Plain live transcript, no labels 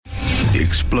the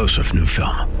explosive new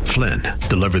film, Flynn,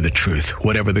 deliver the truth,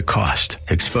 whatever the cost,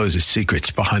 exposes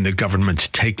secrets behind the government's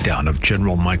takedown of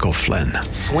General Michael Flynn.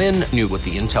 Flynn knew what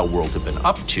the intel world had been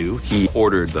up to. He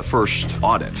ordered the first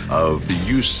audit of the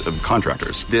use of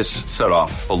contractors. This set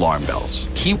off alarm bells.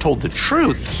 He told the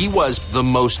truth. He was the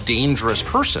most dangerous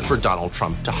person for Donald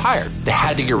Trump to hire. They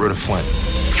had to get rid of Flynn.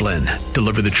 Flynn,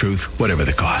 deliver the truth, whatever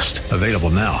the cost. Available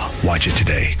now. Watch it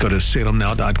today. Go to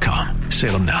salemnow.com.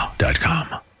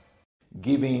 salemnow.com.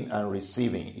 Giving and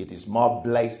receiving. It is more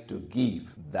blessed to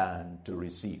give than to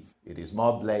receive. It is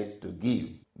more blessed to give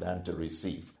than to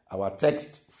receive. Our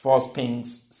text, 1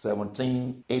 Kings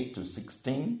 17,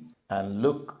 8-16, and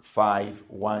Luke 5,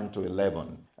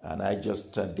 1-11. And I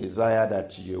just desire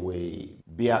that you will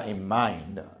bear in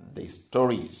mind the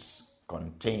stories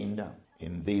contained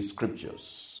in these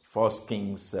scriptures. 1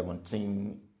 Kings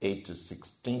 17,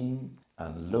 8-16,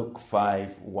 and Luke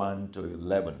 5,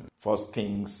 1-11. 1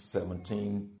 Kings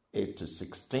 17,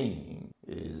 8-16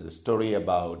 is a story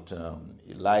about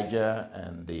Elijah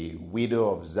and the widow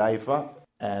of Zarephath.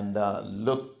 And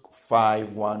Luke 5,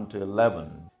 1-11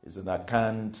 is an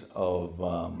account of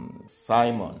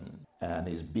Simon and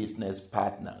his business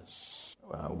partners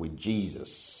with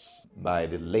Jesus by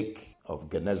the lake of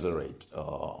Gennesaret,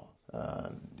 or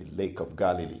the lake of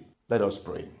Galilee. Let us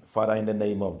pray. Father, in the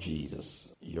name of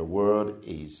Jesus, your word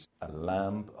is a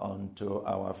lamp unto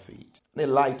our feet, and a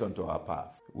light unto our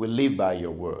path. We live by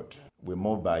your word. We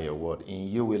move by your word. In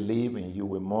you we live, in you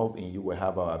we move, in you we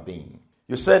have our being.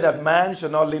 You said that man shall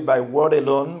not live by word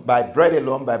alone, by bread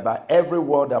alone, but by every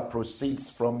word that proceeds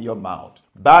from your mouth.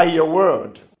 By your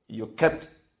word, you kept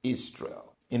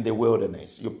Israel in the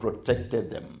wilderness. You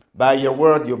protected them. By your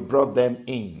word, you brought them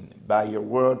in. By your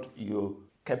word, you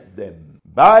kept them.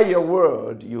 By your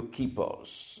word, you keep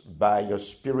us. By your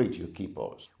spirit, you keep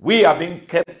us. We are being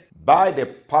kept by the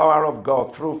power of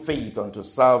God through faith unto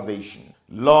salvation.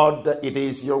 Lord, it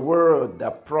is your word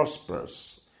that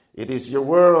prospers. It is your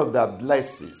word that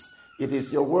blesses. It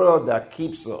is your word that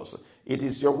keeps us. It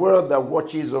is your word that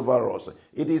watches over us.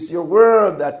 It is your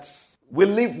word that we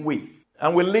live with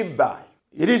and we live by.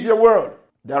 It is your word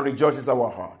that rejoices our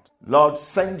heart. Lord,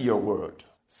 send your word.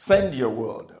 Send your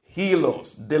word. Heal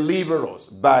us. Deliver us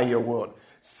by your word.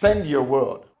 Send your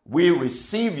word. We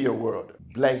receive your word.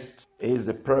 Blessed is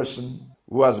the person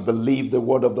who has believed the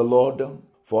word of the Lord,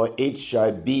 for it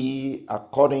shall be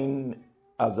according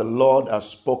as the Lord has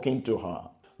spoken to her.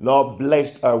 Lord,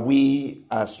 blessed are we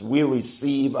as we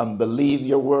receive and believe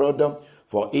your word,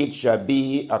 for it shall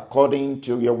be according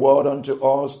to your word unto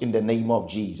us in the name of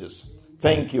Jesus.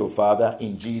 Thank you, Father,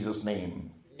 in Jesus'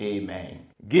 name. Amen.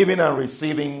 Giving and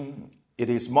receiving, it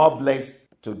is more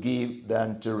blessed to give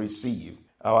than to receive.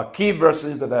 Our key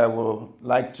verses that I would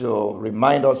like to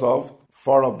remind us of,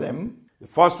 4 of them. The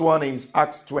first one is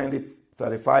Acts 20,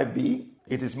 35b.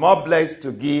 It is more blessed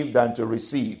to give than to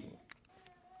receive.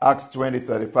 Acts 20,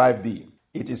 35b.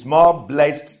 It is more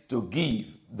blessed to give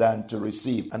than to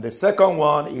receive. And the second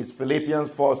one is Philippians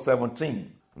 4,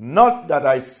 17. Not that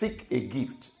I seek a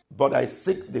gift, but I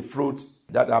seek the fruit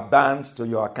that abounds to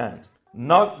your account.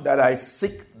 Not that I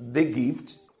seek the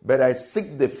gift, but I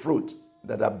seek the fruit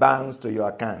that abounds to your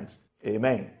account.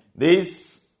 Amen.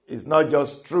 This is not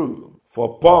just true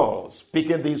for Paul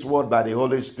speaking this word by the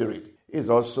Holy Spirit. It's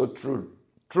also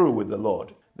true with the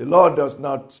Lord. The Lord does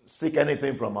not seek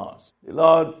anything from us. The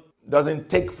Lord doesn't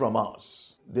take from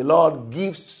us. The Lord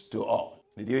gives to us.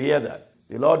 Did you hear that?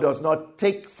 The Lord does not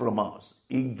take from us.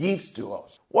 He gives to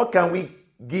us. What can we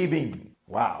give him?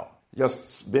 Wow.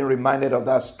 Just been reminded of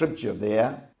that scripture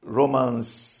there.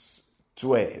 Romans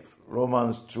 12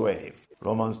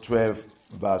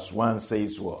 verse 1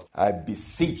 says what? I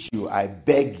beseech you, I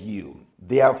beg you,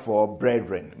 therefore,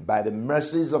 brethren, by the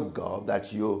mercies of God,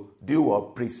 that you do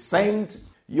what? Present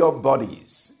your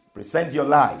bodies, present your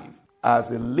life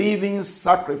as a living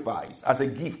sacrifice, as a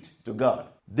gift to God.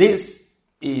 This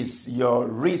is your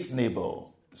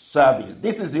reasonable service.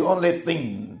 This is the only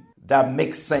thing that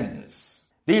makes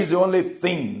sense. This is the only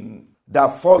thing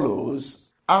that follows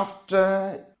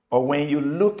after, or when you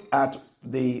look at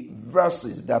the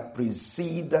verses that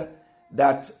precede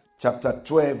that chapter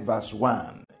 12 verse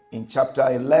 1. In chapter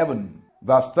 11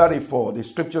 verse 34, the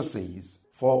scripture says,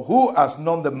 for who has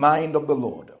known the mind of the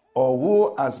Lord, or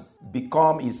who has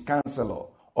become his counselor,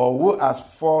 or who has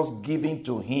first given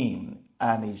to him,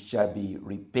 and it shall be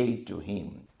repaid to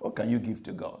him. What can you give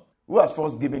to God? Who has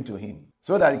first given to him,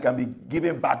 so that it can be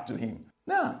given back to him?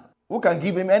 Now, who can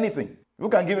give him anything? Who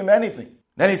can give him anything?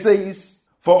 Then he says,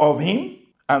 for of him,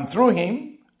 and through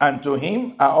him, and to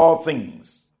him are all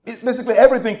things. Basically,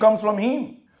 everything comes from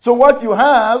him. So what you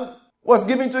have was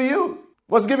given to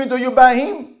you by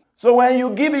him. So when you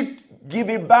give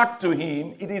it back to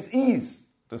him, it is his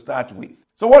to start with.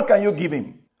 So what can you give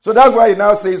him? So that's why he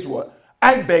now says what?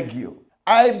 I beg you,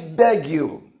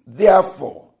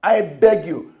 therefore, I beg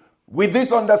you, with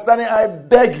this understanding, I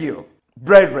beg you,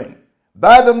 brethren,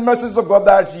 by the mercies of God,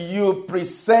 that you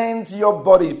present your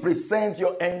body, present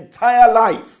your entire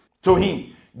life to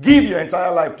him. Give your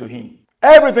entire life to him.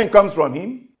 Everything comes from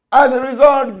him. As a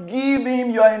result, give him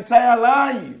your entire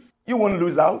life. You won't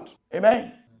lose out.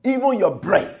 Amen. Even your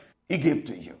breath, he gave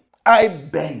to you. I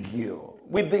beg you,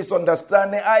 with this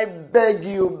understanding, I beg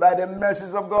you, by the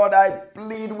mercies of God, I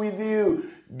plead with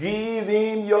you, give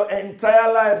him your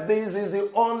entire life. This is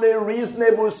the only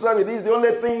reasonable service. This is the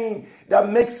only thing that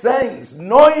makes sense,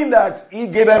 knowing that he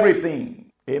gave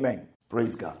everything. Amen.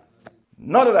 Praise God.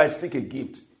 Not that I seek a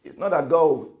gift. It's not that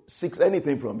God seeks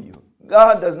anything from you.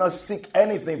 God does not seek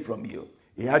anything from you.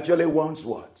 He actually wants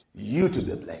what? You to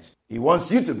be blessed. He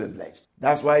wants you to be blessed.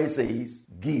 That's why he says,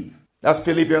 give. That's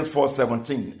Philippians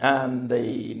 4:17. And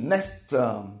the next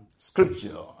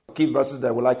scripture, key verses that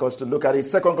I would like us to look at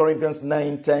is 2 Corinthians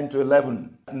 9:10-11.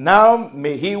 Now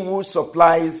may he who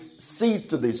supplies seed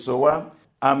to the sower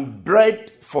and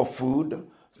bread for food,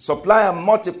 supply and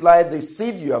multiply the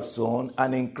seed you have sown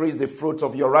and increase the fruits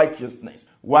of your righteousness,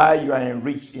 while you are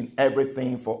enriched in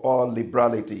everything for all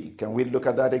liberality. Can we look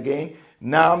at that again?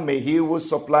 Now may he who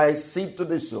supplies seed to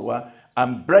the sower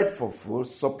and bread for food,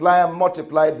 supply and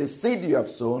multiply the seed you have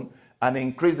sown and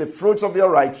increase the fruits of your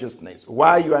righteousness,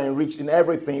 while you are enriched in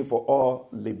everything for all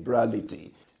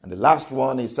liberality. And the last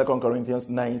one is 2 Corinthians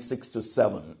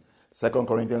 9:6-7. 2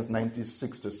 Corinthians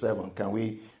 9:6-7. Can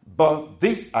we? But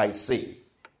this I say,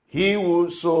 he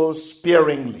who sows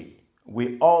sparingly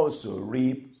will also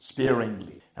reap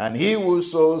sparingly, and he who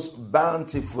sows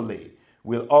bountifully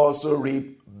will also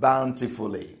reap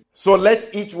bountifully. So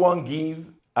let each one give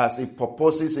as he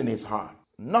purposes in his heart,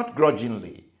 not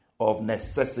grudgingly, of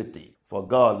necessity, for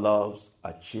God loves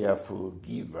a cheerful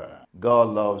giver. God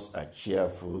loves a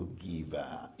cheerful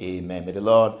giver. Amen. May the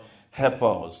Lord help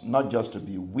us not just to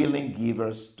be willing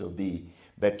givers,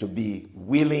 but to be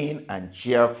willing and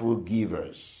cheerful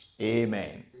givers.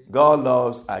 Amen. God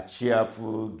loves a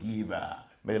cheerful giver.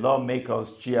 May the Lord make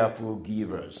us cheerful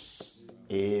givers.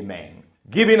 Amen.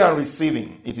 Giving and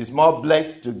receiving. It is more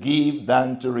blessed to give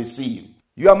than to receive.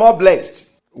 You are more blessed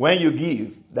when you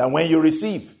give than when you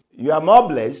receive. You are more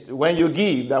blessed when you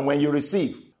give than when you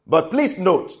receive. But please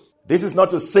note, this is not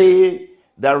to say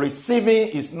that receiving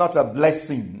is not a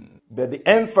blessing, but the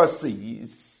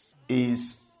emphasis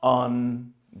is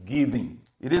on giving.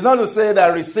 It is not to say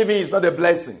that receiving is not a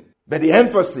blessing, but the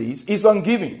emphasis is on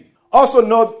giving. Also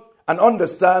note and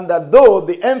understand that though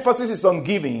the emphasis is on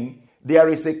giving, there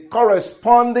is a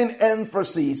corresponding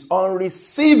emphasis on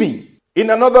receiving. In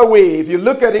another way, if you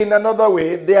look at it in another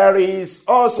way, there is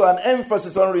also an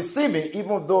emphasis on receiving,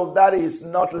 even though that is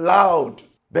not loud.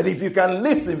 But if you can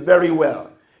listen very well,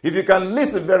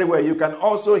 you can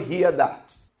also hear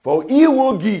that. For he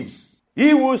who gives,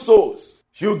 he who sows,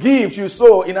 should give, should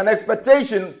sow in an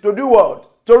expectation to do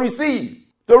what? To receive,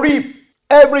 to reap.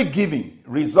 Every giving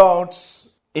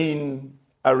results in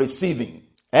a receiving.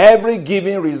 Every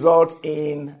giving results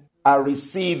in a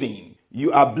receiving.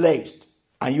 You are blessed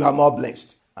and you are more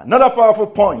blessed. Another powerful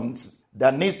point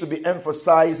that needs to be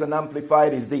emphasized and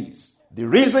amplified is this. The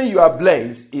reason you are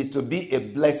blessed is to be a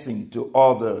blessing to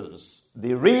others.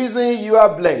 The reason you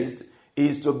are blessed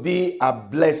is to be a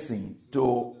blessing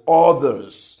to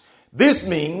others. This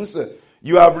means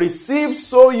you have received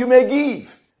so you may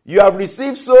give. You have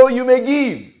received so you may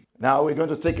give. Now we're going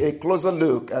to take a closer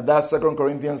look at that 2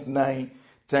 Corinthians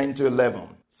 9:10-11.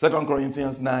 2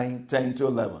 Corinthians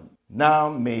 9:10-11. Now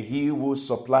may he who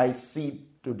supplies seed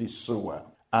to the sower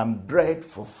and bread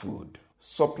for food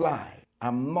supply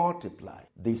and multiply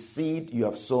the seed you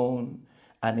have sown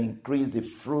and increase the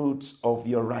fruits of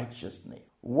your righteousness,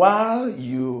 while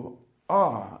you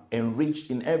are enriched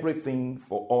in everything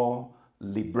for all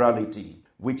liberality,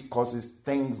 which causes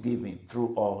thanksgiving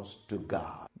through us to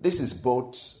God. This is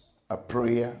both a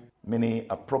prayer, meaning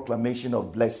a proclamation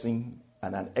of blessing,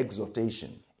 and an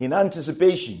exhortation in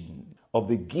anticipation of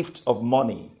the gift of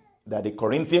money that the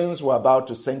Corinthians were about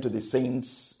to send to the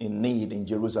saints in need in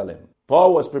Jerusalem.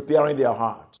 Paul was preparing their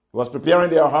heart. He was preparing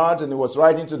their heart and he was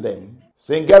writing to them,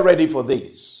 saying, get ready for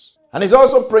this. And he's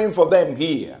also praying for them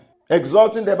here,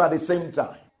 exhorting them at the same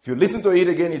time. If you listen to it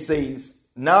again, he says,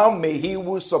 now may he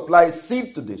who supplies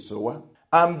seed to the sower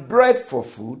and bread for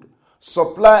food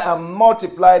supply and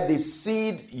multiply the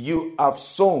seed you have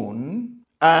sown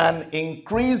and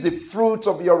increase the fruits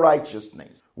of your righteousness,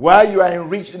 while you are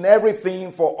enriched in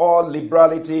everything for all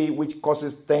liberality, which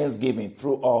causes thanksgiving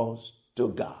through us to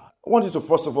God. I want you to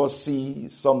first of all see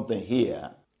something here.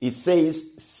 It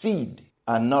says seed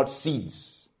and not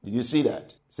seeds. Did you see that?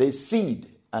 It says seed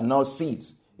and not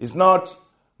seeds. It's not,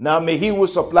 now may he who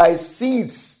supplies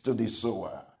seeds to the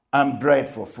sower and bread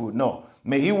for food. No,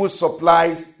 may he who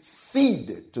supplies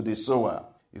seed to the sower.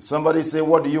 If somebody say,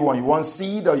 what do you want? You want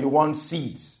seed or you want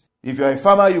seeds? If you're a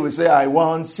farmer, you will say, I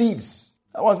want seeds.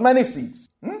 I want many seeds.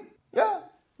 Yeah,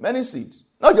 many seeds.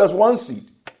 Not just one seed.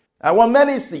 I want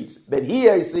many seeds. But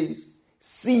here it says,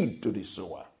 seed to the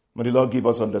sower. May the Lord give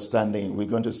us understanding. We're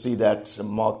going to see that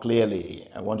more clearly.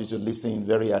 I want you to listen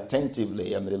very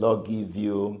attentively. And may the Lord give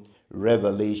you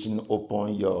revelation,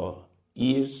 open your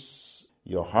ears,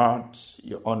 your heart,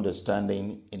 your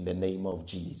understanding in the name of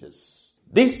Jesus.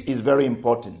 This is very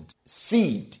important.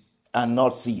 Seed and not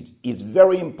seed is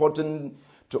very important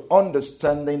to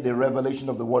understanding the revelation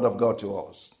of the Word of God to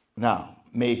us. Now,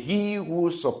 may he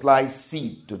who supplies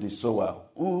seed to the sower,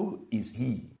 who is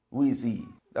he? Who is he?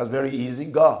 That's very easy.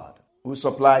 God, who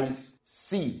supplies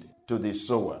seed to the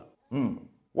sower.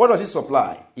 What does he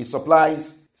supply? He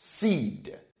supplies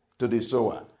seed to the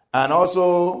sower and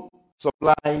also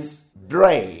supplies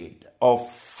bread or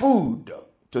food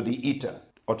to the eater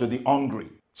or to the hungry.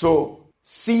 So,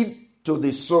 seed to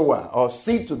the sower or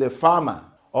seed to the farmer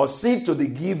or seed to the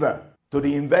giver, to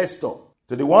the investor,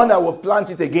 to the one that will plant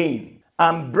it again,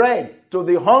 and bread to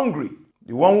the hungry,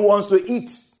 the one who wants to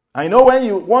eat. I know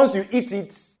once you eat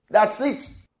it, that's it.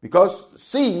 Because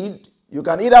seed, you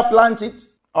can either plant it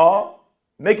or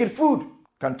make it food. You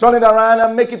can turn it around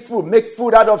and make it food. Make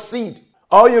food out of seed.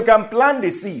 Or you can plant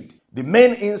the seed. The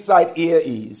main insight here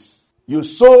is you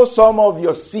sow some of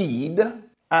your seed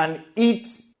and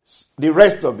eat the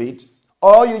rest of it,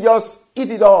 or you just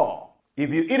eat it all.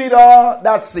 If you eat it all,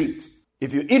 that's it.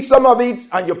 If you eat some of it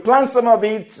and you plant some of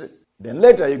it, then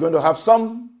later you're going to have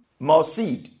some more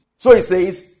seed. So it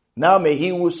says, now may he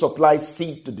who supplies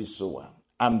seed to the sower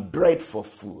and bread for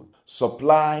food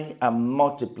supply and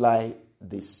multiply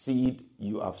the seed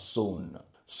you have sown.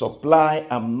 Supply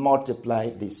and multiply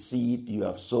the seed you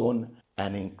have sown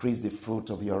and increase the fruit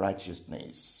of your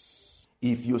righteousness.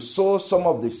 If you sow some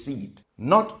of the seed,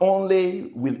 not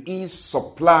only will he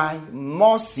supply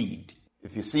more seed.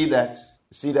 If you see that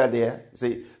there?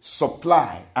 Say,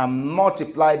 supply and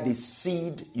multiply the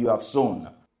seed you have sown.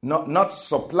 Not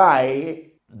supply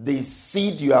the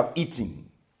seed you have eaten,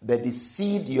 but the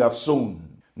seed you have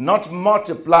sown. Not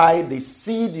multiply the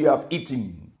seed you have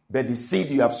eaten, but the seed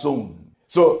you have sown.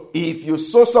 So if you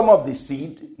sow some of the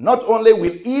seed, not only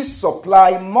will he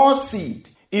supply more seed,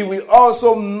 he will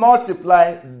also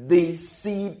multiply the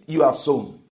seed you have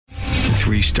sown.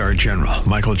 3-star General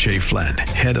Michael J. Flynn,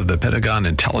 head of the Pentagon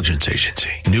Intelligence Agency,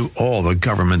 knew all the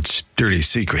government's dirty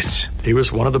secrets. He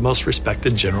was one of the most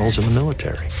respected generals in the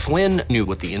military. Flynn knew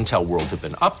what the intel world had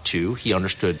been up to. He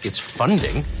understood its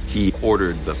funding. He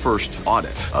ordered the first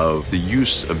audit of the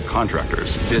use of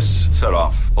contractors. This set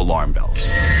off alarm bells.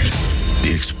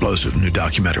 The explosive new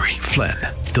documentary, Flynn,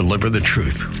 Deliver the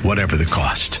Truth, Whatever the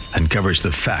Cost, uncovers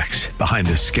the facts behind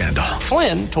this scandal.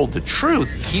 Flynn told the truth.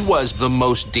 He was the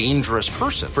most dangerous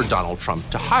person for Donald Trump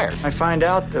to hire. I find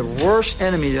out the worst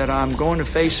enemy that I'm going to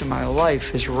face in my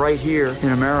life is right here in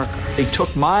America. They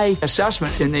took my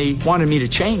assessment and they wanted me to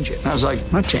change it. And I was like,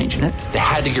 I'm not changing it. They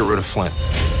had to get rid of Flynn.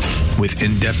 With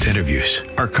in-depth interviews,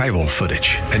 archival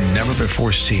footage, and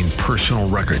never-before-seen personal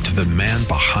records of the man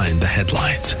behind the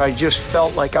headlines. I just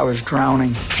felt like I was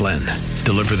drowning. Flynn,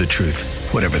 Deliver the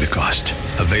Truth, Whatever the Cost.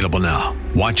 Available now.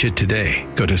 Watch it today.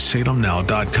 Go to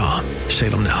salemnow.com.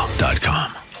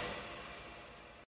 salemnow.com.